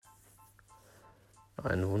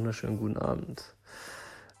Einen wunderschönen guten Abend.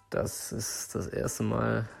 Das ist das erste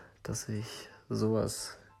Mal, dass ich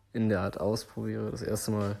sowas in der Art ausprobiere. Das erste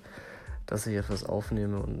Mal, dass ich etwas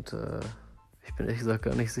aufnehme und ich bin ehrlich gesagt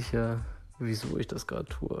gar nicht sicher, wieso ich das gerade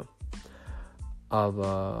tue.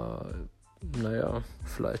 Aber naja,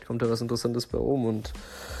 vielleicht kommt da was Interessantes bei rum und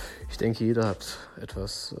ich denke, jeder hat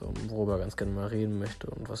etwas, worüber er ganz gerne mal reden möchte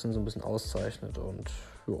und was ihn so ein bisschen auszeichnet und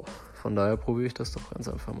jo, von daher probiere ich das doch ganz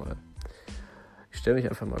einfach mal. Ich stelle mich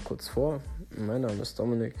einfach mal kurz vor. Mein Name ist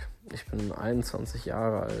Dominik, ich bin 21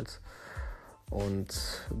 Jahre alt und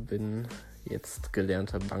bin jetzt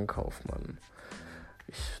gelernter Bankkaufmann.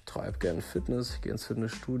 Ich treibe gerne Fitness, ich gehe ins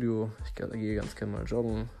Fitnessstudio, ich gehe ganz gerne mal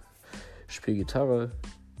joggen, spiele Gitarre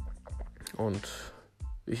und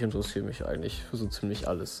ich interessiere mich eigentlich für so ziemlich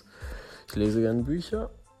alles. Ich lese gerne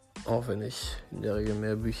Bücher, auch wenn ich in der Regel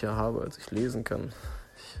mehr Bücher habe, als ich lesen kann.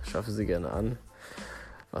 Ich schaffe sie gerne an.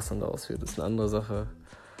 Was dann daraus wird, ist eine andere Sache.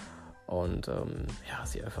 Und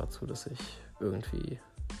sieh einfach zu, dass ich irgendwie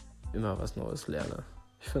immer was Neues lerne.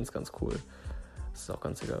 Ich finde es ganz cool. Es ist auch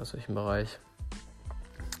ganz egal, aus welchem Bereich.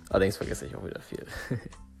 Allerdings vergesse ich auch wieder viel.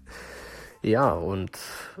 Ja, und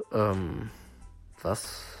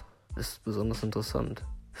was ist besonders interessant?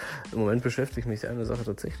 Im Moment beschäftigt mich eine Sache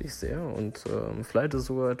tatsächlich sehr und vielleicht ist es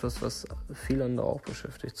sogar etwas, was viele andere auch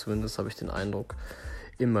beschäftigt. Zumindest habe ich den Eindruck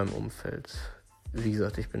in meinem Umfeld. Wie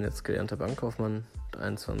gesagt, ich bin jetzt gelernter Bankkaufmann,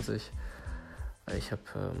 21. Ich habe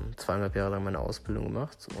 2,5 Jahre lang meine Ausbildung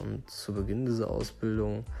gemacht und zu Beginn dieser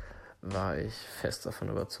Ausbildung war ich fest davon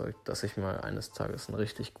überzeugt, dass ich mal eines Tages ein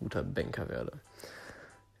richtig guter Banker werde.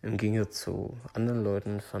 Im Gegensatz zu anderen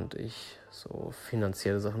Leuten fand ich so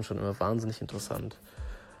finanzielle Sachen schon immer wahnsinnig interessant.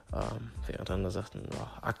 Während andere sagten,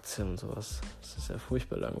 Aktien und sowas, das ist ja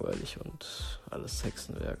furchtbar langweilig und alles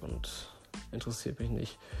Hexenwerk und interessiert mich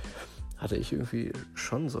nicht. Hatte ich irgendwie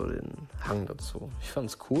schon so den Hang dazu. Ich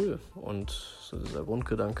fand's cool und so dieser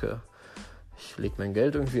Grundgedanke, ich lege mein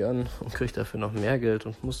Geld irgendwie an und kriege dafür noch mehr Geld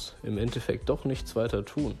und muss im Endeffekt doch nichts weiter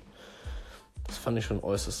tun. Das fand ich schon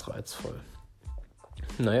äußerst reizvoll.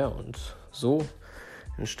 Naja, und so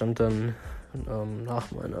entstand dann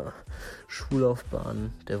nach meiner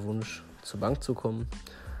Schullaufbahn der Wunsch, zur Bank zu kommen.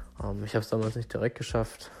 Ich habe es damals nicht direkt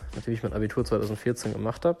geschafft, nachdem ich mein Abitur 2014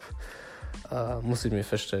 gemacht habe. Musste ich mir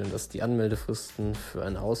feststellen, dass die Anmeldefristen für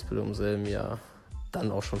eine Ausbildung im selben Jahr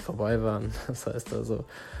dann auch schon vorbei waren. Das heißt also,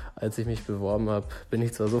 als ich mich beworben habe, bin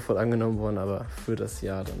ich zwar sofort angenommen worden, aber für das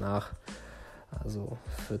Jahr danach, also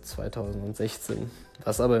für 2016,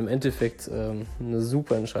 was aber im Endeffekt eine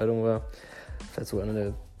super Entscheidung war, vielleicht sogar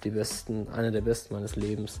eine der besten meines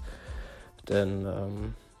Lebens,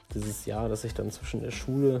 denn dieses Jahr, das ich dann zwischen der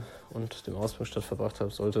Schule und dem Ausbildungsstand verbracht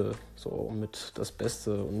habe, sollte so mit das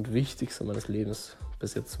Beste und Wichtigste meines Lebens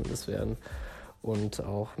bis jetzt zumindest werden. Und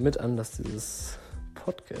auch mit Anlass dieses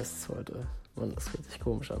Podcasts heute. Mann, das hört sich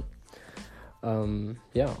komisch an.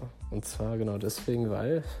 Und zwar genau deswegen,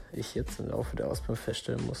 weil ich jetzt im Laufe der Ausbildung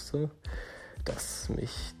feststellen musste, dass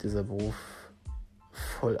mich dieser Beruf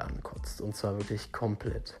voll ankotzt. Und zwar wirklich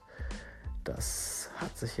komplett. Das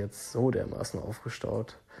hat sich jetzt so dermaßen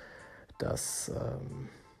aufgestaut, dass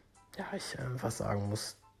ich einfach sagen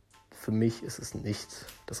muss, für mich ist es nicht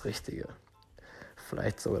das Richtige.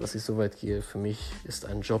 Vielleicht sogar, dass ich so weit gehe, für mich ist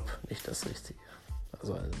ein Job nicht das Richtige.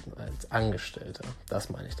 Also als Angestellter, das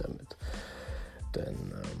meine ich damit.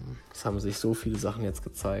 Denn es haben sich so viele Sachen jetzt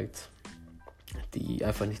gezeigt, die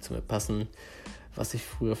einfach nicht zu mir passen, was ich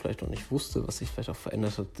früher vielleicht noch nicht wusste, was sich vielleicht auch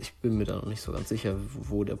verändert hat. Ich bin mir da noch nicht so ganz sicher,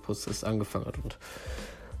 wo der Prozess angefangen hat und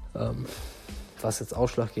was jetzt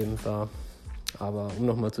ausschlaggebend war. Aber um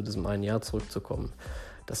nochmal zu diesem einen Jahr zurückzukommen,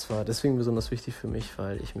 das war deswegen besonders wichtig für mich,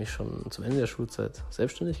 weil ich mich schon zum Ende der Schulzeit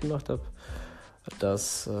selbstständig gemacht habe.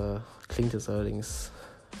 Das klingt jetzt allerdings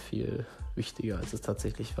viel wichtiger, als es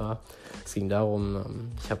tatsächlich war. Es ging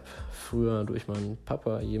darum, ich habe früher durch meinen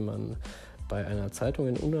Papa jemanden bei einer Zeitung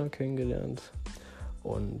in Unna kennengelernt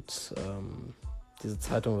und diese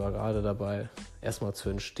Zeitung war gerade dabei, erstmal zu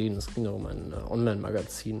entstehen. Es ging darum, ein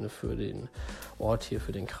Online-Magazin für den Ort hier,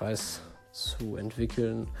 für den Kreis zu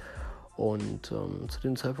entwickeln. Und zu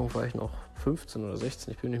dem Zeitpunkt war ich noch 15 oder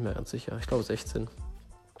 16, ich bin nicht mehr ganz sicher, ich glaube 16.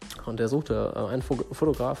 Und er suchte einen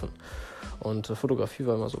Fotografen. Und Fotografie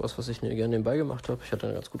war immer sowas, was ich mir gerne nebenbei gemacht habe. Ich hatte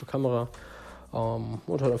eine ganz gute Kamera und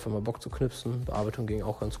hatte einfach mal Bock zu knipsen. Bearbeitung ging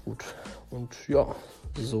auch ganz gut. Und ja,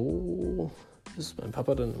 so ist mein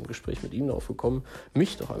Papa dann im Gespräch mit ihm darauf gekommen,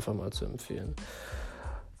 mich doch einfach mal zu empfehlen.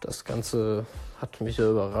 Das Ganze hat mich ja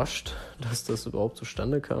überrascht, dass das überhaupt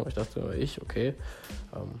zustande kam. Ich dachte immer, ich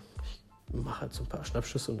mache halt so ein paar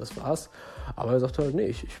Schnappschüsse und das war's. Aber er sagte halt, nee,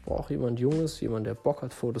 ich brauche jemand Junges, jemand, der Bock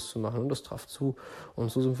hat, Fotos zu machen und das traf zu. Und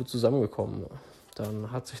so sind wir zusammengekommen.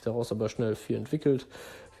 Dann hat sich daraus aber schnell viel entwickelt.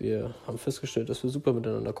 Wir haben festgestellt, dass wir super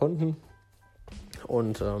miteinander konnten.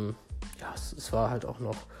 Und es war halt auch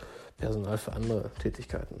noch Personal für andere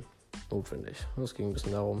Tätigkeiten notwendig. Es ging ein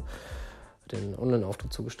bisschen darum, den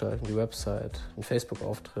Online-Auftritt zu gestalten, die Website, den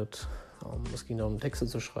Facebook-Auftritt. Es ging darum, Texte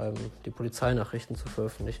zu schreiben, die Polizeinachrichten zu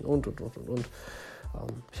veröffentlichen und.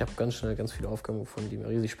 Ich habe ganz schnell ganz viele Aufgaben gefunden, die mir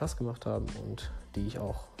riesig Spaß gemacht haben und die ich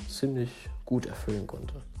auch ziemlich gut erfüllen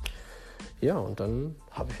konnte. Ja, und dann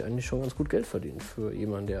habe ich eigentlich schon ganz gut Geld verdient für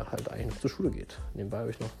jemanden, der halt eigentlich noch zur Schule geht. Nebenbei habe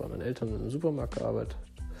ich noch bei meinen Eltern im Supermarkt gearbeitet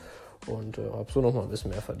und habe so noch mal ein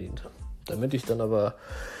bisschen mehr verdient. Damit ich dann aber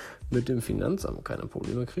mit dem Finanzamt keine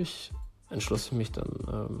Probleme kriege, entschloss ich mich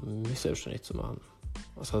dann, mich selbstständig zu machen.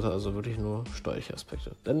 Das hatte also wirklich nur steuerliche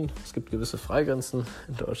Aspekte. Denn es gibt gewisse Freigrenzen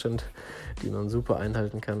in Deutschland, die man super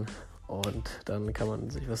einhalten kann. Und dann kann man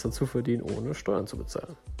sich was dazu verdienen, ohne Steuern zu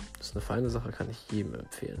bezahlen. Das ist eine feine Sache, kann ich jedem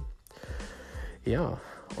empfehlen. Ja,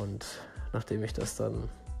 und nachdem ich das dann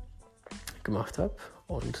gemacht habe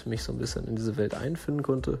und mich so ein bisschen in diese Welt einfinden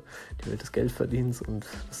konnte, die Welt des Geldverdienens und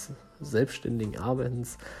des selbstständigen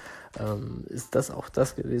Arbeitens, ist das auch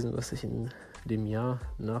das gewesen, was ich in dem Jahr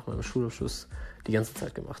nach meinem Schulabschluss die ganze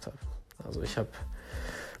Zeit gemacht habe. Also ich habe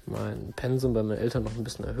mein Pensum bei meinen Eltern noch ein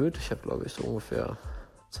bisschen erhöht. Ich habe, glaube ich, so ungefähr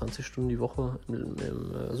 20 Stunden die Woche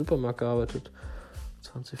im Supermarkt gearbeitet.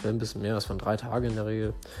 20, vielleicht ein bisschen mehr, das waren 3 Tage in der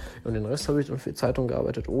Regel. Und den Rest habe ich dann für die Zeitung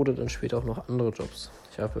gearbeitet oder dann später auch noch andere Jobs.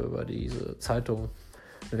 Ich habe über diese Zeitung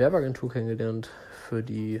eine Werbeagentur kennengelernt, für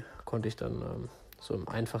die konnte ich dann so im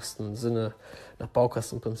einfachsten Sinne nach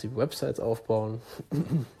Baukastenprinzip Websites aufbauen.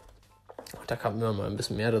 Da kam immer mal ein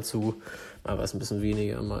bisschen mehr dazu, mal war es ein bisschen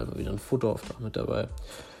weniger, mal war wieder ein Fotoauftrag mit dabei.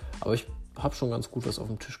 Aber ich habe schon ganz gut was auf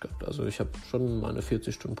dem Tisch gehabt. Also ich habe schon meine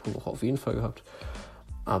 40 Stunden pro Woche auf jeden Fall gehabt,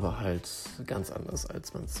 aber halt ganz anders,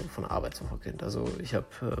 als man es so von der Arbeit so kennt. Also ich habe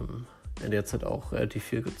in der Zeit auch relativ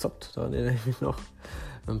viel gezockt, daran erinnere ich mich noch.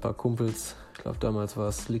 Ein paar Kumpels, ich glaube damals war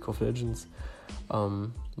es League of Legends.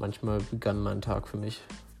 Manchmal begann mein Tag für mich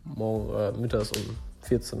mittags um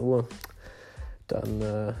 14 Uhr.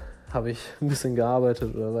 Dann habe ich ein bisschen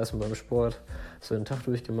gearbeitet oder was mit meinem Sport, so den Tag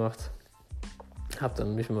durchgemacht. Habe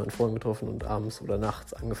dann mich mit meinen Freunden getroffen und abends oder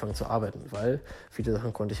nachts angefangen zu arbeiten, weil viele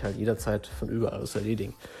Sachen konnte ich halt jederzeit von überall aus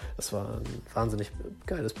erledigen. Das war ein wahnsinnig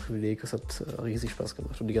geiles Privileg, es hat riesig Spaß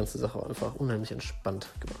gemacht und die ganze Sache war einfach unheimlich entspannt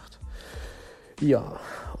gemacht. Ja,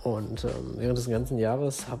 und während des ganzen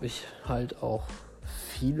Jahres habe ich halt auch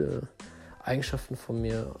viele Eigenschaften von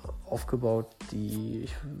mir aufgebaut, die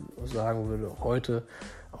ich sagen würde, heute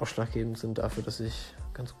ausschlaggebend sind dafür, dass ich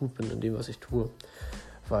ganz gut bin in dem, was ich tue,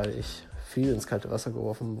 weil ich viel ins kalte Wasser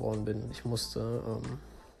geworfen worden bin. Ich musste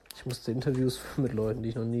Interviews mit Leuten, die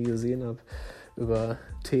ich noch nie gesehen habe, über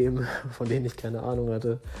Themen, von denen ich keine Ahnung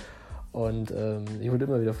hatte. Und ich wurde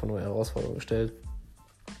immer wieder vor neue Herausforderungen gestellt.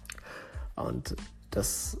 Und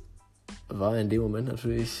das war in dem Moment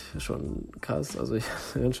natürlich schon krass. Also ich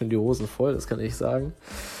hatte ganz schön die Hosen voll, das kann ich sagen.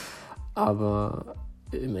 Aber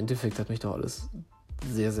im Endeffekt hat mich doch alles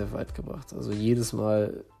sehr, sehr weit gebracht. Also jedes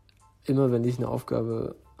Mal, immer wenn ich eine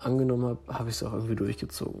Aufgabe angenommen habe, habe ich es auch irgendwie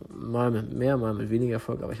durchgezogen. Mal mit mehr, mal mit weniger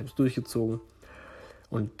Erfolg, aber ich habe es durchgezogen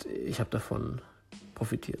und ich habe davon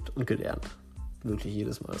profitiert und gelernt. Wirklich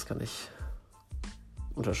jedes Mal, das kann ich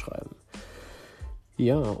unterschreiben.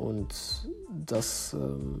 Ja, und das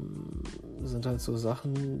sind halt so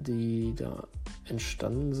Sachen, die da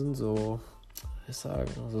entstanden sind, so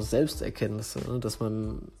Selbsterkenntnisse, ne? Dass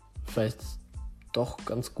man vielleicht doch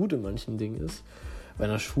ganz gut in manchen Dingen ist. Bei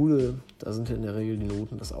einer Schule, da sind ja in der Regel die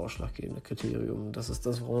Noten das ausschlaggebende Kriterium. Das ist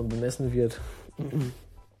das, woran man bemessen wird.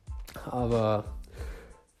 Aber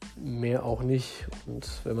mehr auch nicht. Und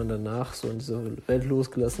wenn man danach so in dieser Welt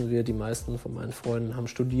losgelassen wird, die meisten von meinen Freunden haben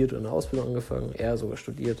studiert und eine Ausbildung angefangen, er sogar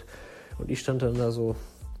studiert. Und ich stand dann da so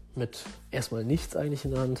mit erstmal nichts eigentlich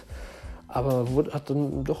in der Hand, aber hat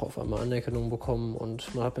dann doch auf einmal Anerkennung bekommen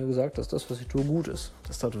und man hat mir gesagt, dass das, was ich tue, gut ist.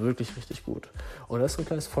 Das tat wirklich richtig gut. Und da ist ein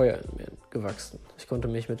kleines Feuer in mir gewachsen. Ich konnte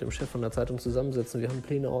mich mit dem Chef von der Zeitung zusammensetzen. Wir haben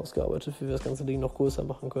Pläne ausgearbeitet, wie wir das ganze Ding noch größer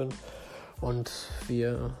machen können. Und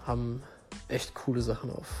wir haben echt coole Sachen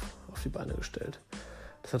auf die Beine gestellt.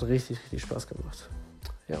 Das hat richtig, richtig Spaß gemacht.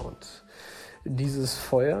 Ja, und dieses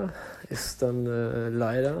Feuer ist dann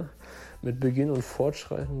leider mit Beginn und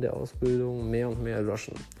Fortschreiten der Ausbildung mehr und mehr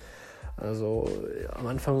erloschen. Also am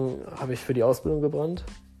Anfang habe ich für die Ausbildung gebrannt.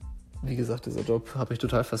 Wie gesagt, dieser Job hat mich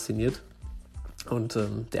total fasziniert. Und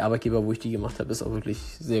der Arbeitgeber, wo ich die gemacht habe, ist auch wirklich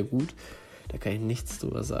sehr gut. Da kann ich nichts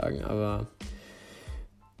drüber sagen. Aber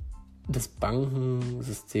das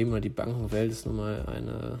Bankensystem oder die Bankenwelt ist nun mal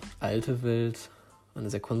eine alte Welt,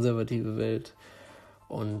 eine sehr konservative Welt.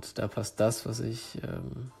 Und da passt das, was ich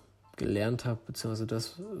gelernt habe, beziehungsweise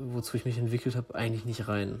das, wozu ich mich entwickelt habe, eigentlich nicht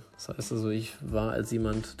rein. Das heißt also, ich war als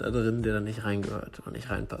jemand da drin, der da nicht reingehört oder nicht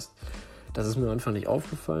reinpasst. Das ist mir am Anfang nicht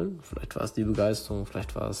aufgefallen. Vielleicht war es die Begeisterung,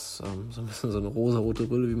 vielleicht war es so ein bisschen so eine rosarote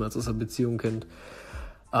Brille, wie man es aus einer Beziehung kennt.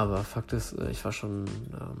 Aber Fakt ist, ich war schon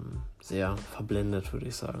sehr verblendet, würde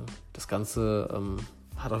ich sagen. Das Ganze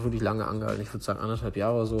hat auch wirklich lange angehalten. Ich würde sagen 1,5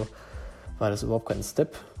 Jahre oder so war das überhaupt kein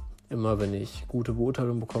Step. Immer wenn ich gute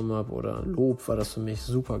Beurteilung bekommen habe oder Lob, war das für mich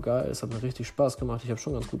super geil. Es hat mir richtig Spaß gemacht. Ich habe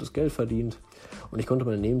schon ganz gutes Geld verdient und ich konnte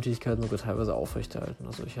meine Nebentätigkeiten sogar teilweise aufrechterhalten.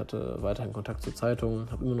 Also ich hatte weiterhin Kontakt zu Zeitungen,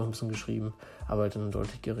 habe immer noch ein bisschen geschrieben, aber halt in einem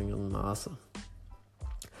deutlich geringeren Maße.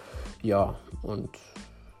 Ja, und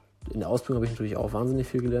in der Ausbildung habe ich natürlich auch wahnsinnig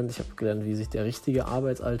viel gelernt. Ich habe gelernt, wie sich der richtige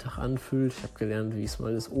Arbeitsalltag anfühlt. Ich habe gelernt, wie es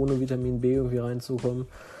mal ist, ohne Vitamin B irgendwie reinzukommen.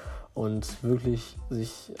 Und wirklich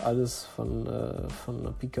sich alles von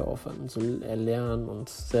der Pike auf an zu erlernen und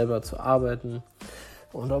selber zu arbeiten.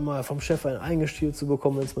 Und auch mal vom Chef einen eingestielt zu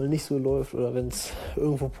bekommen, wenn es mal nicht so läuft oder wenn es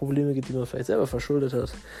irgendwo Probleme gibt, die man vielleicht selber verschuldet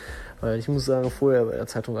hat. Weil ich muss sagen, vorher bei der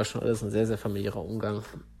Zeitung war schon alles ein sehr, sehr familiärer Umgang.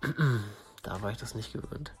 Da war ich das nicht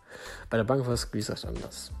gewöhnt. Bei der Bank war es, wie gesagt,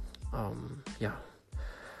 anders. Ja.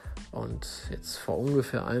 Und jetzt vor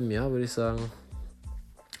ungefähr einem Jahr, würde ich sagen,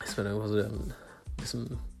 ist mir dann irgendwo so ein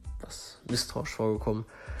bisschen misstrauisch vorgekommen.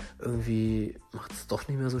 Irgendwie macht es doch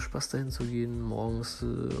nicht mehr so Spaß, dahin zu gehen. Morgens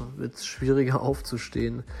wird es schwieriger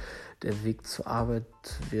aufzustehen. Der Weg zur Arbeit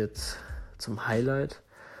wird zum Highlight,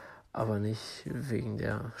 aber nicht wegen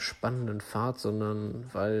der spannenden Fahrt, sondern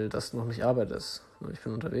weil das noch nicht Arbeit ist. Ich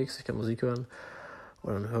bin unterwegs, ich kann Musik hören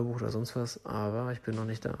oder ein Hörbuch oder sonst was, aber ich bin noch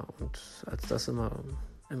nicht da. Und als das immer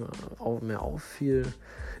mehr auffiel,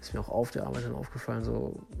 ist mir auch auf der Arbeit dann aufgefallen,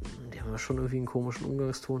 so, die haben ja schon irgendwie einen komischen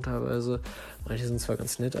Umgangston teilweise. Manche sind zwar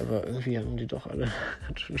ganz nett, aber irgendwie haben die doch alle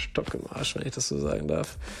ganz schön Stock im Arsch, wenn ich das so sagen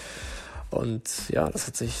darf. Und ja, das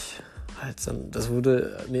hat sich halt dann, das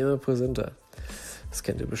wurde mir immer präsenter. Das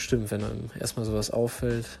kennt ihr bestimmt, wenn einem erstmal sowas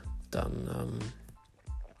auffällt, dann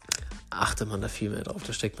achtet man da viel mehr drauf,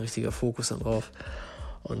 da steckt ein richtiger Fokus dann drauf.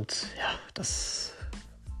 Und ja, das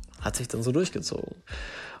hat sich dann so durchgezogen.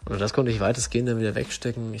 Und das konnte ich weitestgehend dann wieder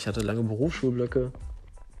wegstecken. Ich hatte lange Berufsschulblöcke,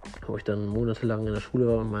 wo ich dann monatelang in der Schule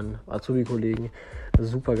war und meinen Azubi-Kollegen. Eine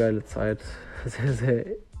super geile Zeit, sehr, sehr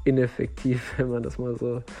ineffektiv, wenn man das mal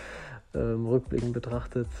so rückblickend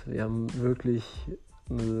betrachtet. Wir haben wirklich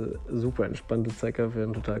eine super entspannte Zeit gehabt. Wir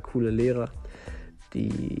hatten total coole Lehrer,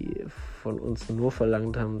 die von uns nur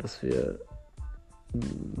verlangt haben, dass wir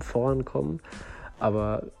vorankommen.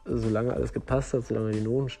 Aber solange alles gepasst hat, solange die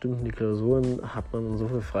Noten stimmten, die Klausuren, hat man so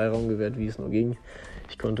viel Freiraum gewährt, wie es nur ging.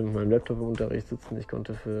 Ich konnte mit meinem Laptop im Unterricht sitzen, ich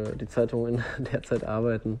konnte für die Zeitung in der Zeit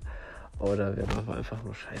arbeiten. Oder wir haben einfach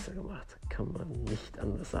nur Scheiße gemacht. Kann man nicht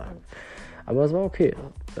anders sagen. Aber es war okay.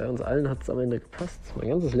 Bei uns allen hat es am Ende gepasst. Mein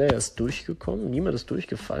ganzes Lehrjahr ist durchgekommen. Niemand ist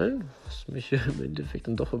durchgefallen, was mich im Endeffekt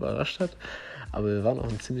dann doch überrascht hat. Aber wir waren auch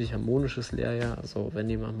ein ziemlich harmonisches Lehrjahr. Also wenn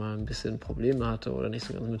jemand mal ein bisschen Probleme hatte oder nicht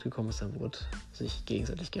so ganz mitgekommen ist, dann wurde sich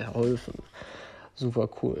gegenseitig geholfen. Super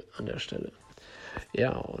cool an der Stelle.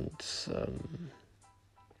 Ja, und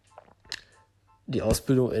die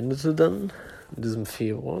Ausbildung endete dann in diesem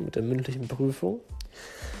Februar mit der mündlichen Prüfung.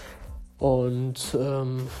 Und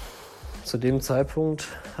zu dem Zeitpunkt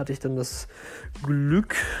hatte ich dann das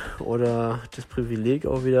Glück oder das Privileg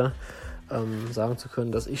auch wieder sagen zu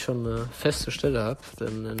können, dass ich schon eine feste Stelle habe.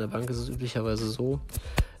 Denn in der Bank ist es üblicherweise so,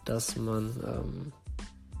 dass man,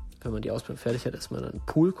 wenn man die Ausbildung fertig hat, erstmal in einen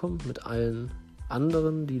Pool kommt mit allen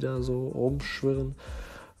anderen, die da so rumschwirren.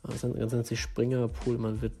 Das nennt sich Springer-Pool.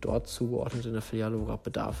 Man wird dort zugeordnet in der Filiale, wo gerade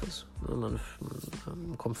Bedarf ist. Man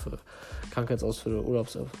kommt für Krankheitsausfälle,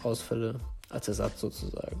 Urlaubsausfälle als Ersatz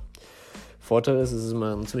sozusagen. Vorteil ist, es ist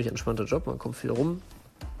immer ein ziemlich entspannter Job, man kommt viel rum.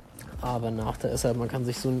 Aber Nachteil ist halt, man kann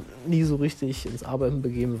sich so nie so richtig ins Arbeiten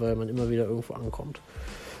begeben, weil man immer wieder irgendwo ankommt.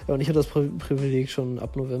 Ja, und ich hatte das Privileg, schon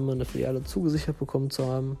ab November eine Filiale zugesichert bekommen zu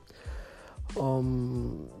haben.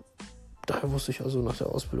 Daher wusste ich also, nach der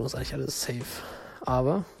Ausbildung ist eigentlich alles safe.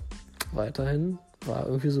 Aber weiterhin war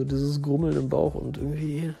irgendwie so dieses Grummeln im Bauch und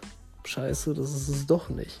irgendwie scheiße, das ist es doch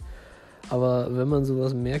nicht. Aber wenn man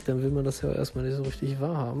sowas merkt, dann will man das ja erstmal nicht so richtig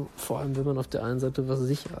wahrhaben. Vor allem, wenn man auf der einen Seite was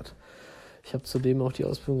sichert. Ich habe zudem auch die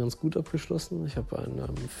Ausbildung ganz gut abgeschlossen. Ich habe ein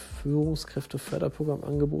Führungskräfteförderprogramm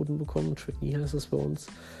angeboten bekommen, Trainee heißt es bei uns,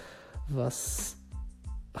 was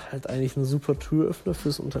halt eigentlich ein super Türöffner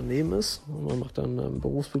fürs Unternehmen ist. Und man macht dann ein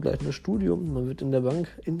berufsbegleitendes Studium, man wird in der Bank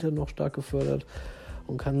intern noch stark gefördert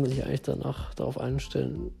und kann sich eigentlich danach darauf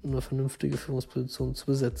einstellen, eine vernünftige Führungsposition zu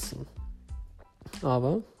besetzen.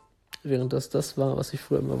 Aber während das war, was ich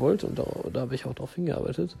früher immer wollte, und da habe ich auch darauf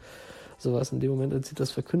hingearbeitet, so war es in dem Moment, als ich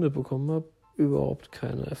das verkündet bekommen habe, überhaupt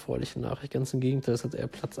keine erfreuliche Nachricht. Ganz im Gegenteil, es hat eher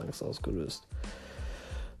Platzangst ausgelöst.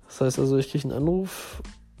 Das heißt also, ich kriege einen Anruf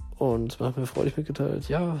und man hat mir freudig mitgeteilt,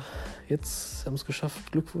 ja, jetzt haben wir es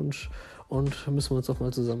geschafft, Glückwunsch, und müssen wir uns doch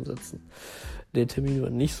mal zusammensetzen. Der Termin war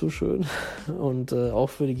nicht so schön und auch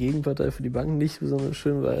für die Gegenpartei, für die Bank nicht besonders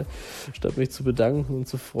schön, weil statt mich zu bedanken und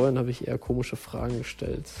zu freuen, habe ich eher komische Fragen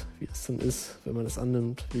gestellt, wie es denn ist, wenn man das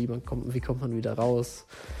annimmt, wie kommt man wieder raus,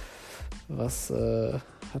 was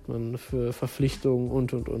hat man für Verpflichtungen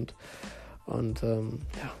und. Und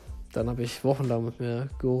dann habe ich wochenlang mit mir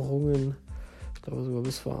gerungen, ich glaube sogar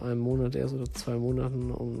bis vor einem Monat erst oder 2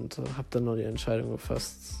 Monaten, und habe dann noch die Entscheidung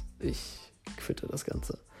gefasst, ich quitte das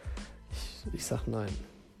Ganze. Ich sage nein.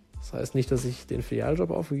 Das heißt nicht, dass ich den Filialjob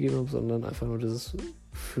aufgegeben habe, sondern einfach nur dieses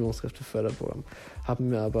Führungskräfteförderprogramm. Haben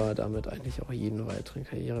mir aber damit eigentlich auch jeden weiteren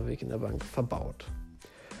Karriereweg in der Bank verbaut.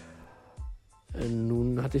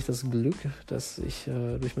 Nun hatte ich das Glück, dass ich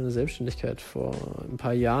durch meine Selbstständigkeit vor ein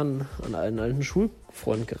paar Jahren an einen alten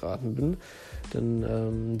Schulfreund geraten bin.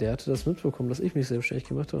 Denn der hatte das mitbekommen, dass ich mich selbstständig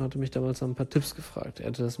gemacht habe, und hatte mich damals nach ein paar Tipps gefragt. Er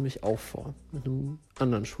hatte das nämlich auch vor, mit einem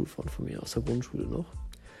anderen Schulfreund von mir aus der Grundschule noch.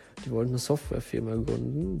 Die wollten eine Softwarefirma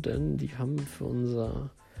gründen, denn die haben für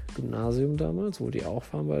unser Gymnasium damals, wo die auch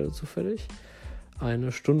waren beide zufällig,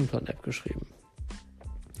 eine Stundenplan-App geschrieben.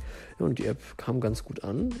 Ja, und die App kam ganz gut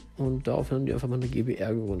an, und daraufhin haben die einfach mal eine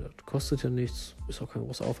GbR gegründet. Kostet ja nichts, ist auch kein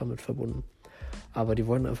großer Aufwand mit verbunden. Aber die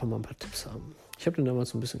wollten einfach mal ein paar Tipps haben. Ich habe denen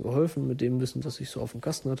damals ein bisschen geholfen mit dem Wissen, das ich so auf dem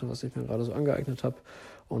Kasten hatte, was ich mir gerade so angeeignet habe,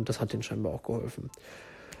 und das hat denen scheinbar auch geholfen.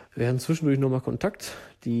 Wir hatten zwischendurch nochmal Kontakt.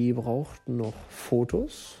 Die brauchten noch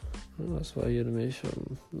Fotos. Das war hier nämlich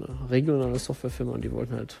eine regionale Softwarefirma, und die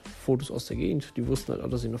wollten halt Fotos aus der Gegend. Die wussten halt auch,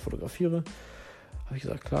 dass ich noch fotografiere. Habe ich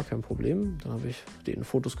gesagt, klar, kein Problem. Dann habe ich denen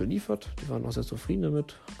Fotos geliefert. Die waren auch sehr zufrieden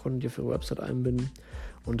damit, konnten die auf ihre Website einbinden.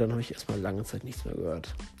 Und dann habe ich erstmal lange Zeit nichts mehr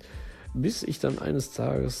gehört. Bis ich dann eines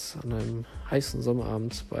Tages an einem heißen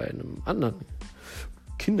Sommerabend bei einem anderen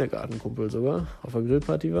Kindergartenkumpel sogar auf einer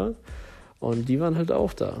Grillparty war. Und die waren halt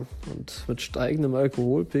auch da. Und mit steigendem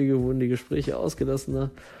Alkoholpegel wurden die Gespräche ausgelassener.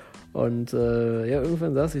 Und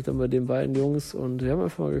irgendwann saß ich dann bei den beiden Jungs und wir haben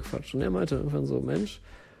einfach mal gequatscht. Und er meinte irgendwann so, Mensch,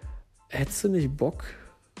 hättest du nicht Bock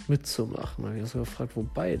mitzumachen? Da habe ich so gefragt,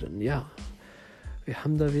 wobei denn? Ja, wir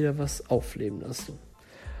haben da wieder was aufleben lassen.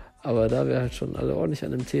 Aber da wir halt schon alle ordentlich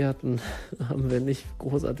an dem Tee hatten, haben wir nicht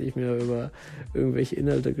großartig mehr über irgendwelche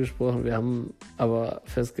Inhalte gesprochen. Wir haben aber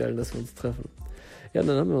festgehalten, dass wir uns treffen. Ja,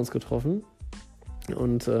 dann haben wir uns getroffen,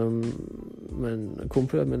 und mein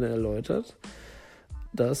Kumpel hat mir dann erläutert,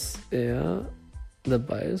 dass er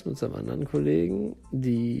dabei ist, mit seinem anderen Kollegen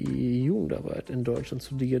die Jugendarbeit in Deutschland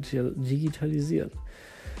zu digitalisieren.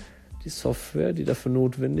 Die Software, die dafür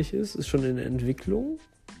notwendig ist schon in der Entwicklung,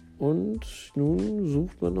 und nun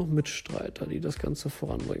sucht man noch Mitstreiter, die das Ganze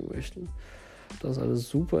voranbringen möchten. Das ist alles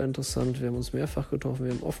super interessant. Wir haben uns mehrfach getroffen,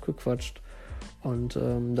 wir haben oft gequatscht, und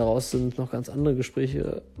daraus sind noch ganz andere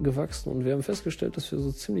Gespräche gewachsen, und wir haben festgestellt, dass wir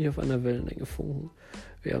so ziemlich auf einer Wellenlänge funken.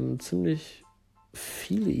 Wir haben ziemlich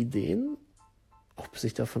viele Ideen. Ob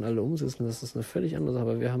sich davon alle umsetzen, das ist eine völlig andere Sache,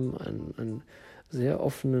 aber wir haben einen sehr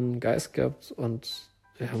offenen Geist gehabt, und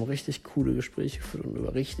wir haben richtig coole Gespräche geführt und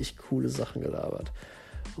über richtig coole Sachen gelabert.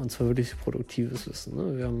 Und zwar wirklich produktives Wissen.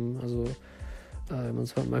 Ne? Wir haben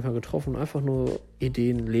uns manchmal getroffen, einfach nur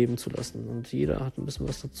Ideen leben zu lassen. Und jeder hat ein bisschen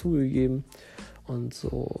was dazugegeben. Und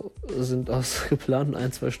so sind aus geplanten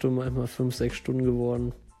 1-2 Stunden manchmal 5-6 Stunden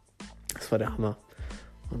geworden. Das war der Hammer.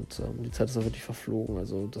 Und die Zeit ist auch wirklich verflogen.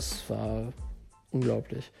 Also das war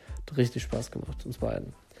unglaublich. Hat richtig Spaß gemacht, uns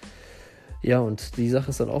beiden. Ja, und die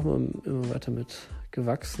Sache ist dann auch immer weiter mit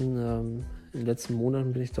gewachsen. In den letzten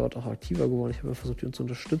Monaten bin ich dort auch aktiver geworden. Ich habe versucht, ihn zu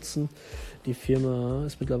unterstützen. Die Firma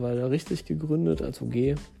ist mittlerweile richtig gegründet als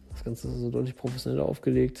OG. Das Ganze ist also deutlich professioneller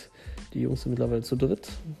aufgelegt. Die Jungs sind mittlerweile zu dritt,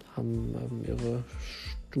 haben ihre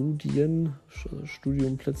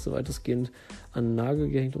Studiumplätze weitestgehend an den Nagel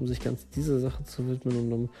gehängt, um sich ganz dieser Sache zu widmen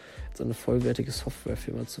und um jetzt eine vollwertige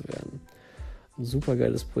Softwarefirma zu werden. Ein super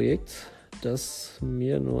geiles Projekt, das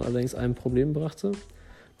mir nur allerdings ein Problem brachte.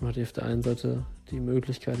 Man hatte auf der einen Seite die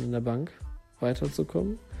Möglichkeiten in der Bank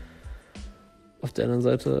weiterzukommen. Auf der anderen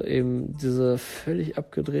Seite eben diese völlig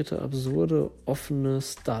abgedrehte, absurde, offene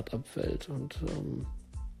Start-up-Welt. Und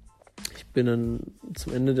ich bin dann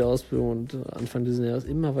zum Ende der Ausbildung und Anfang dieses Jahres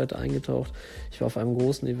immer weiter eingetaucht. Ich war auf einem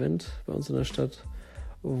großen Event bei uns in der Stadt,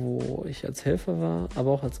 wo ich als Helfer war,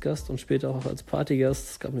 aber auch als Gast und später auch als Partygast.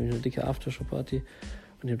 Es gab nämlich eine dicke Aftershow-Party.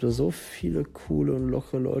 Und ich habe da so viele coole und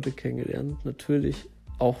lockere Leute kennengelernt. Natürlich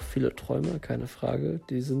auch viele Träumer, keine Frage.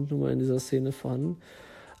 Die sind nun mal in dieser Szene vorhanden.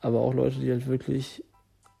 Aber auch Leute, die halt wirklich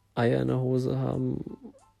Eier in der Hose haben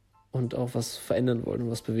und auch was verändern wollen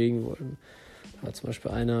und was bewegen wollen. Da war zum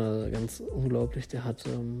Beispiel einer ganz unglaublich, der hat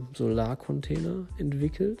Solarcontainer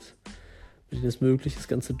entwickelt, mit denen es möglich ist,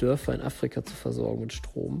 ganze Dörfer in Afrika zu versorgen mit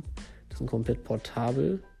Strom. Die sind komplett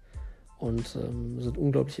portabel und sind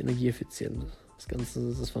unglaublich energieeffizient.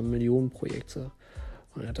 Das waren Millionenprojekte.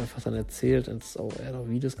 Und er hat einfach dann erzählt, er hat auch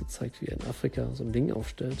Videos gezeigt, wie er in Afrika so ein Ding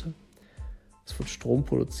aufstellte. Es wurde Strom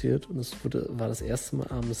produziert und war das erste Mal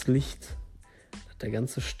abends Licht. Da hat der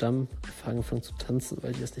ganze Stamm einfach angefangen zu tanzen,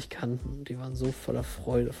 weil die das nicht kannten. Die waren so voller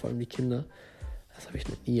Freude, vor allem die Kinder. Das habe ich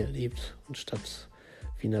noch nie erlebt. Und statt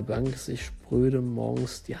wie in der Bank sich spröde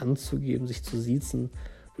morgens die Hand zu geben, sich zu siezen,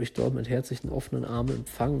 wurde ich dort mit herzlichen, offenen Armen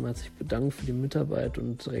empfangen. Man hat sich bedankt für die Mitarbeit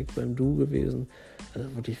und direkt beim Du gewesen.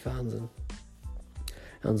 Also wirklich Wahnsinn.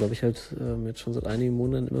 Ja, und so habe ich halt jetzt schon seit einigen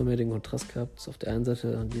Monaten immer mehr den Kontrast gehabt. Auf der einen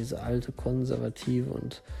Seite diese alte, konservative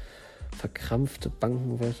und verkrampfte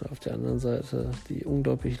Bankenwelt, auf der anderen Seite die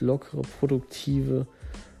unglaublich lockere, produktive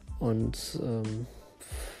und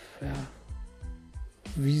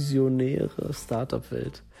visionäre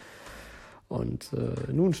Startup-Welt. Und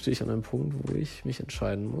nun stehe ich an einem Punkt, wo ich mich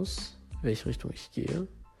entscheiden muss, welche Richtung ich gehe.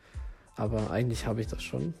 Aber eigentlich habe ich das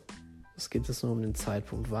schon. Es geht jetzt nur um den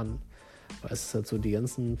Zeitpunkt, wann. Weil es ist halt so, die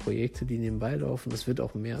ganzen Projekte, die nebenbei laufen, das wird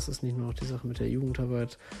auch mehr. Es ist nicht nur noch die Sache mit der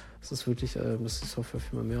Jugendarbeit. Es ist wirklich, dass die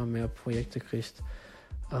Softwarefirma mehr und mehr Projekte kriegt.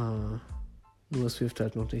 Nur es wirft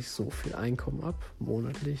halt noch nicht so viel Einkommen ab,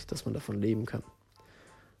 monatlich, dass man davon leben kann.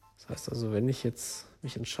 Das heißt also, wenn ich jetzt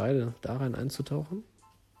mich entscheide, da rein einzutauchen,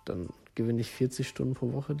 dann gewinne ich 40 Stunden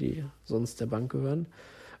pro Woche, die sonst der Bank gehören,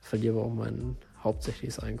 verliere aber auch mein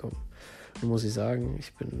hauptsächliches Einkommen. Nun muss ich sagen,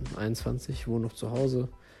 ich bin 21, wohne noch zu Hause.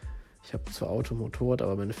 Ich habe zwar Auto, Motorrad,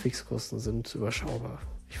 aber meine Fixkosten sind überschaubar.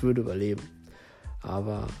 Ich würde überleben.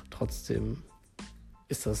 Aber trotzdem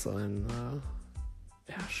ist das ein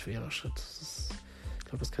schwerer Schritt. Ich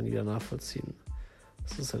glaube, das kann jeder nachvollziehen.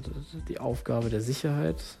 Das ist halt die Aufgabe der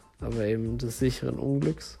Sicherheit, aber eben des sicheren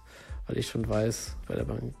Unglücks, weil ich schon weiß, bei der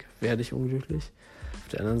Bank werde ich unglücklich. Auf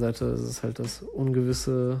der anderen Seite ist es halt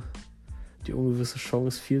die ungewisse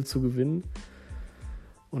Chance, viel zu gewinnen,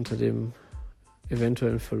 unter dem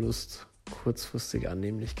eventuellen Verlust kurzfristiger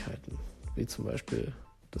Annehmlichkeiten, wie zum Beispiel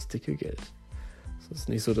das dicke Geld. Es ist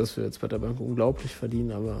nicht so, dass wir jetzt bei der Bank unglaublich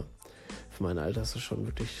verdienen, aber für mein Alter ist es schon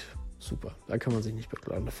wirklich super. Da kann man sich nicht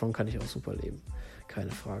beklagen. Davon kann ich auch super leben.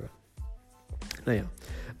 Keine Frage. Naja,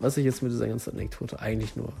 was ich jetzt mit dieser ganzen Anekdote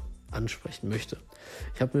eigentlich nur ansprechen möchte.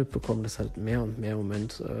 Ich habe mitbekommen, dass halt mehr und mehr im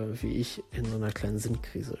Moment, wie ich, in so einer kleinen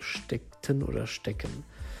Sinnkrise stecken.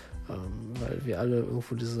 Weil wir alle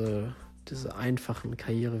irgendwo diese einfachen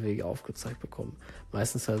Karrierewege aufgezeigt bekommen.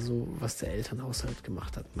 Meistens halt so, was der Elternhaushalt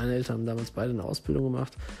gemacht hat. Meine Eltern haben damals beide eine Ausbildung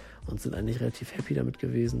gemacht und sind eigentlich relativ happy damit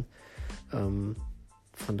gewesen.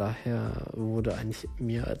 Von daher wurde eigentlich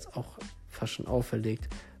mir als auch fast schon auferlegt,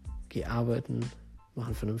 geh arbeiten, mach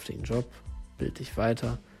einen vernünftigen Job, bild dich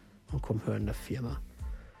weiter und komm höher in der Firma.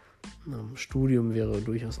 Studium wäre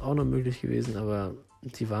durchaus auch noch möglich gewesen, aber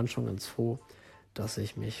die waren schon ganz froh, dass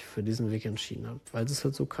ich mich für diesen Weg entschieden habe, weil sie es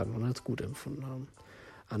halt so kann und als gut empfunden haben.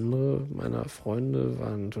 Andere meiner Freunde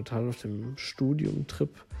waren total auf dem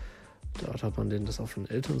Studiumtrip. Dort hat man denen das auch von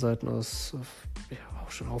Elternseiten aus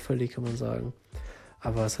auch schon auffällig, kann man sagen.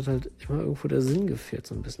 Aber es hat halt immer irgendwo der Sinn gefehlt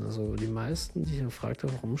so ein bisschen. Also die meisten, die ich gefragt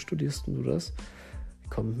habe, warum studierst du das,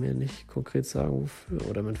 konnten mir nicht konkret sagen, wofür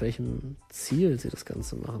oder mit welchem Ziel sie das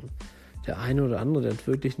Ganze machen. Der eine oder andere, der hat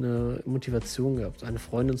wirklich eine Motivation gehabt. Eine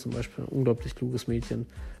Freundin zum Beispiel, ein unglaublich kluges Mädchen,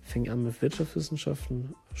 fing an mit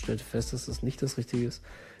Wirtschaftswissenschaften, stellte fest, dass das nicht das Richtige ist,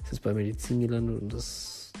 ist jetzt bei Medizin gelandet und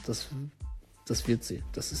das wird sie.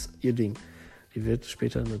 Das ist ihr Ding. Die wird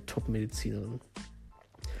später eine Top-Medizinerin.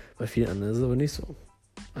 Bei vielen anderen ist es aber nicht so.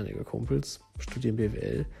 Einige Kumpels studieren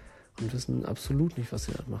BWL und wissen absolut nicht, was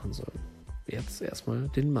sie da machen sollen. Jetzt erstmal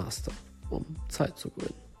den Master, um Zeit zu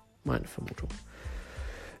gewinnen. Meine Vermutung.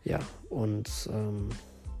 Ja, und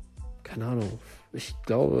keine Ahnung, ich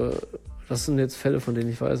glaube, das sind jetzt Fälle, von denen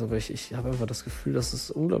ich weiß, aber ich habe einfach das Gefühl, dass es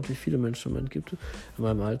unglaublich viele Menschen im Moment gibt, in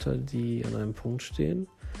meinem Alter, die an einem Punkt stehen,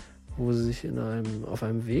 wo sie sich auf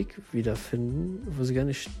einem Weg wiederfinden, wo sie gar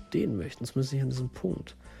nicht stehen möchten, zumindest nicht an diesem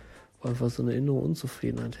Punkt, wo einfach so eine innere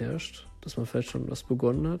Unzufriedenheit herrscht, dass man vielleicht schon was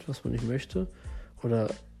begonnen hat, was man nicht möchte, oder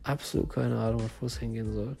absolut keine Ahnung hat, wo es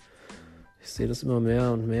hingehen soll. Ich sehe das immer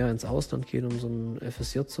mehr und mehr ins Ausland gehen, um so ein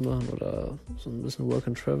FSJ zu machen oder so ein bisschen Work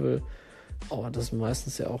and Travel. Aber das sind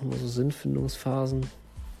meistens ja auch nur so Sinnfindungsphasen,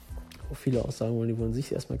 wo viele auch sagen wollen, die wollen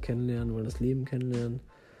sich erstmal kennenlernen, wollen das Leben kennenlernen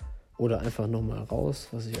oder einfach nochmal raus,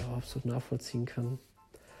 was ich auch absolut nachvollziehen kann.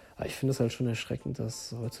 Aber ich finde es halt schon erschreckend,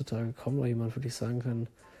 dass heutzutage kaum noch jemand wirklich sagen kann,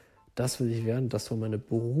 das will ich werden, das soll meine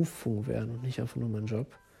Berufung werden und nicht einfach nur mein Job.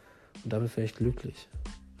 Und damit wäre ich glücklich.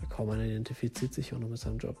 Kaum einer identifiziert sich auch noch mit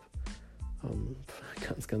seinem Job.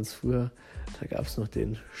 Ganz früher, da gab es noch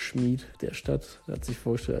den Schmied der Stadt, der hat sich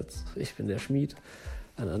vorgestellt, als ich bin der Schmied,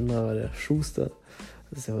 ein anderer war der Schuster.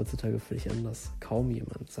 Das ist ja heutzutage völlig anders. Kaum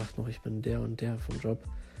jemand sagt noch, ich bin der und der vom Job.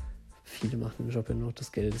 Viele machen den Job ja nur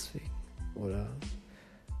des Geldes wegen oder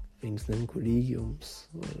wegen des neuen Kollegiums.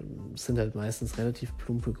 Es sind halt meistens relativ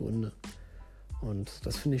plumpe Gründe. Und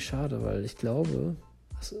das finde ich schade, weil ich glaube,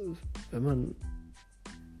 dass, wenn man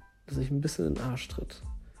sich ein bisschen in den Arsch tritt,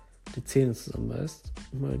 die Zähne zusammenbeißt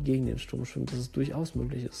und mal gegen den Sturm schwimmt, dass es durchaus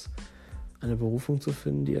möglich ist, eine Berufung zu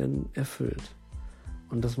finden, die einen erfüllt.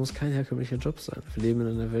 Und das muss kein herkömmlicher Job sein. Wir leben in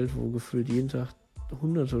einer Welt, wo gefühlt jeden Tag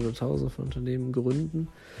Hunderte oder Tausende von Unternehmen gründen,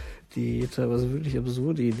 die teilweise wirklich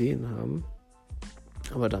absurde Ideen haben,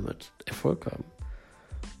 aber damit Erfolg haben.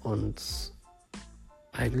 Und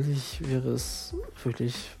eigentlich wäre es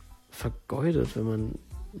wirklich vergeudet, wenn man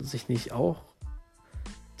sich nicht auch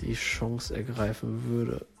die Chance ergreifen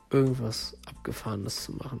würde, irgendwas Abgefahrenes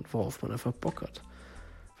zu machen, worauf man einfach Bock hat.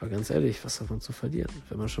 Weil ganz ehrlich, was hat man zu verlieren?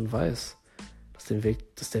 Wenn man schon weiß, dass der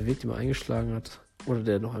Weg, den man eingeschlagen hat, oder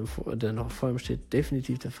der noch vor ihm steht,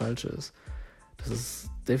 definitiv der falsche ist, dass es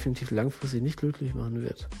definitiv langfristig nicht glücklich machen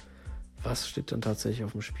wird. Was steht dann tatsächlich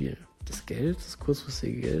auf dem Spiel? Das Geld, das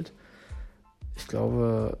kurzfristige Geld? Ich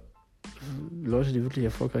glaube, Leute, die wirklich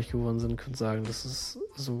erfolgreich geworden sind, können sagen, das ist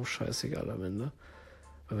so scheißegal am Ende.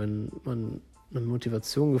 Weil wenn man eine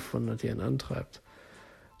Motivation gefunden hat, die einen antreibt,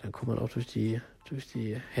 dann kommt man auch durch die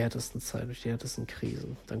härtesten Zeiten, durch die härtesten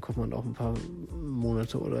Krisen. Dann kommt man auch ein paar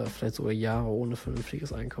Monate oder vielleicht sogar Jahre ohne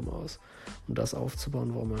vernünftiges Einkommen aus, um das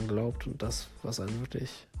aufzubauen, woran man glaubt und das, was einen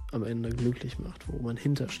wirklich am Ende glücklich macht, wo man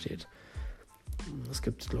hintersteht. Es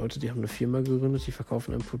gibt Leute, die haben eine Firma gegründet, die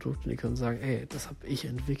verkaufen ein Produkt und die können sagen, ey, das habe ich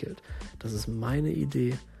entwickelt. Das ist meine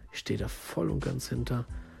Idee, ich stehe da voll und ganz hinter.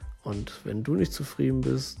 Und wenn du nicht zufrieden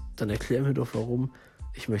bist, dann erklär mir doch warum.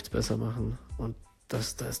 Ich möchte es besser machen. Und da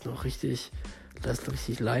ist richtig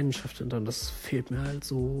Leidenschaft hinter. Und das fehlt mir halt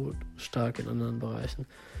so stark in anderen Bereichen.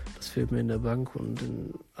 Das fehlt mir in der Bank und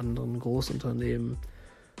in anderen Großunternehmen.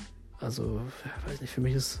 Also, ja, weiß nicht, für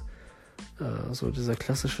mich ist so dieser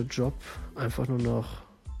klassische Job einfach nur noch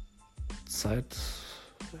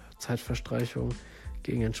Zeitverstreichung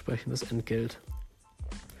gegen entsprechendes Entgelt.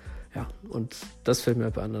 Ja, und das fällt mir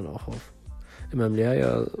bei anderen auch auf. In meinem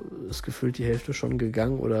Lehrjahr ist gefühlt die Hälfte schon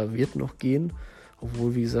gegangen oder wird noch gehen,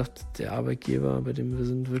 obwohl, wie gesagt, der Arbeitgeber, bei dem wir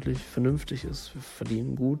sind, wirklich vernünftig ist. Wir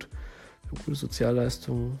verdienen gut, wir haben gute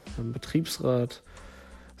Sozialleistungen, wir haben einen Betriebsrat.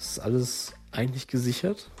 Es ist alles eigentlich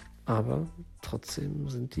gesichert, aber trotzdem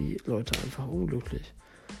sind die Leute einfach unglücklich.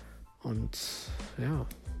 Und ja,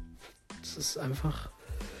 es ist einfach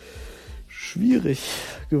schwierig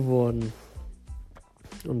geworden.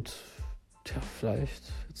 Und ja, vielleicht,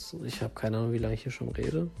 ich habe keine Ahnung, wie lange ich hier schon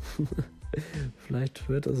rede. Vielleicht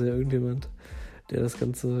hört das ja irgendjemand, der das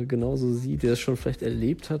Ganze genauso sieht, der es schon vielleicht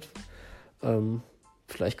erlebt hat.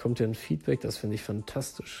 Vielleicht kommt ja ein Feedback, das finde ich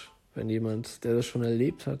fantastisch. Wenn jemand, der das schon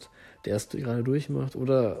erlebt hat, der es gerade durchmacht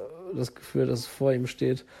oder das Gefühl, dass es vor ihm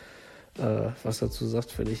steht, was dazu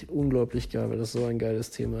sagt, finde ich unglaublich geil, weil das so ein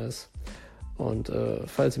geiles Thema ist. Und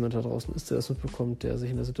falls jemand da draußen ist, der das mitbekommt, der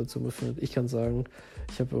sich in der Situation befindet, ich kann sagen,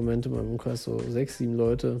 ich habe im Moment in meinem Umkreis so 6, 7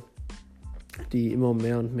 Leute, die immer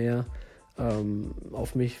mehr und mehr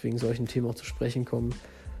auf mich wegen solchen Themen auch zu sprechen kommen.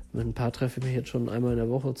 Mit ein paar treffe ich mich jetzt schon einmal in der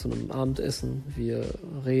Woche zu einem Abendessen. Wir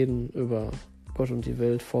reden über Gott und die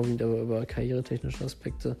Welt, vorwiegend aber über karrieretechnische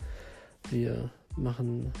Aspekte. Wir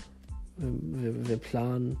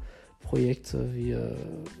planen Projekte, wir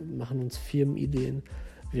machen uns Firmenideen.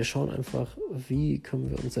 Wir schauen einfach, wie können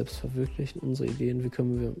wir uns selbst verwirklichen, unsere Ideen, wie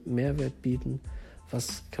können wir Mehrwert bieten,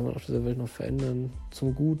 was kann man auf dieser Welt noch verändern,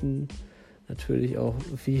 zum Guten. Natürlich auch,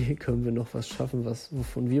 wie können wir noch was schaffen,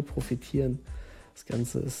 wovon wir profitieren. Das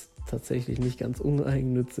Ganze ist tatsächlich nicht ganz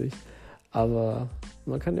uneigennützig, aber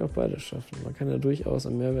man kann ja auch beides schaffen. Man kann ja durchaus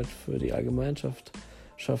einen Mehrwert für die Allgemeinschaft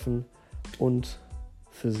schaffen und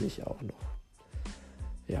für sich auch noch.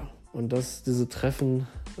 Ja, und diese Treffen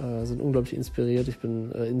sind unglaublich inspirierend. Ich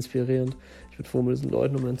bin froh, mit diesen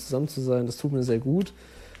Leuten im Moment zusammen zu sein. Das tut mir sehr gut,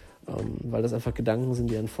 weil das einfach Gedanken sind,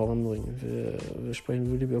 die einen voranbringen. Wir sprechen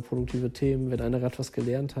wirklich über produktive Themen. Wenn einer gerade was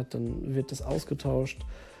gelernt hat, dann wird das ausgetauscht.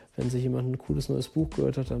 Wenn sich jemand ein cooles neues Buch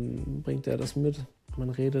gehört hat, dann bringt er das mit. Man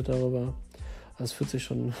redet darüber. Es fühlt sich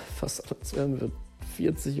schon fast an, als wären wir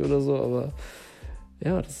 40 oder so, aber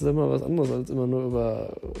ja, das ist immer was anderes, als immer nur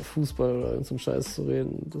über Fußball oder irgendeinen Scheiß zu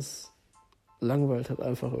reden. Das langweilt halt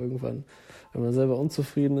einfach irgendwann. Wenn man selber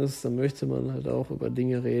unzufrieden ist, dann möchte man halt auch über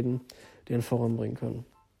Dinge reden, die einen voranbringen können.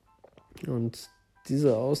 Und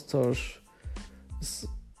dieser Austausch ist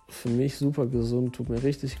für mich super gesund, tut mir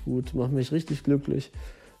richtig gut, macht mich richtig glücklich.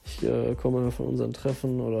 Ich komme immer von unseren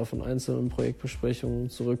Treffen oder von einzelnen Projektbesprechungen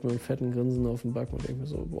zurück mit einem fetten Grinsen auf dem Backen und denke mir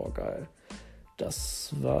so, boah, geil.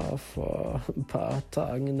 Das war vor ein paar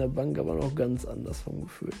Tagen in der Bank aber noch ganz anders vom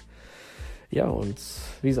Gefühl. Ja, und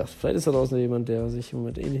wie gesagt, vielleicht ist da draußen jemand, der sich im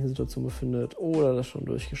Moment in ähnlichen Situationen befindet oder das schon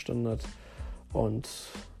durchgestanden hat und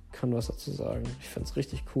kann was dazu sagen. Ich fände es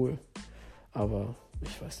richtig cool, aber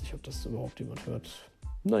ich weiß nicht, ob das überhaupt jemand hört.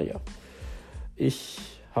 Naja, ich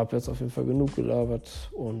habe jetzt auf jeden Fall genug gelabert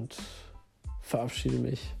und verabschiede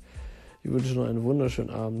mich. Ich wünsche noch einen wunderschönen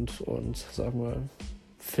Abend und sag mal,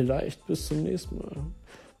 vielleicht bis zum nächsten Mal.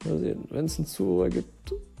 Mal sehen, wenn es einen Zuhörer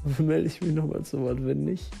gibt, melde ich mich nochmal zu Wort. Wenn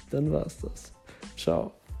nicht, dann war's das.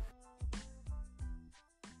 Ciao.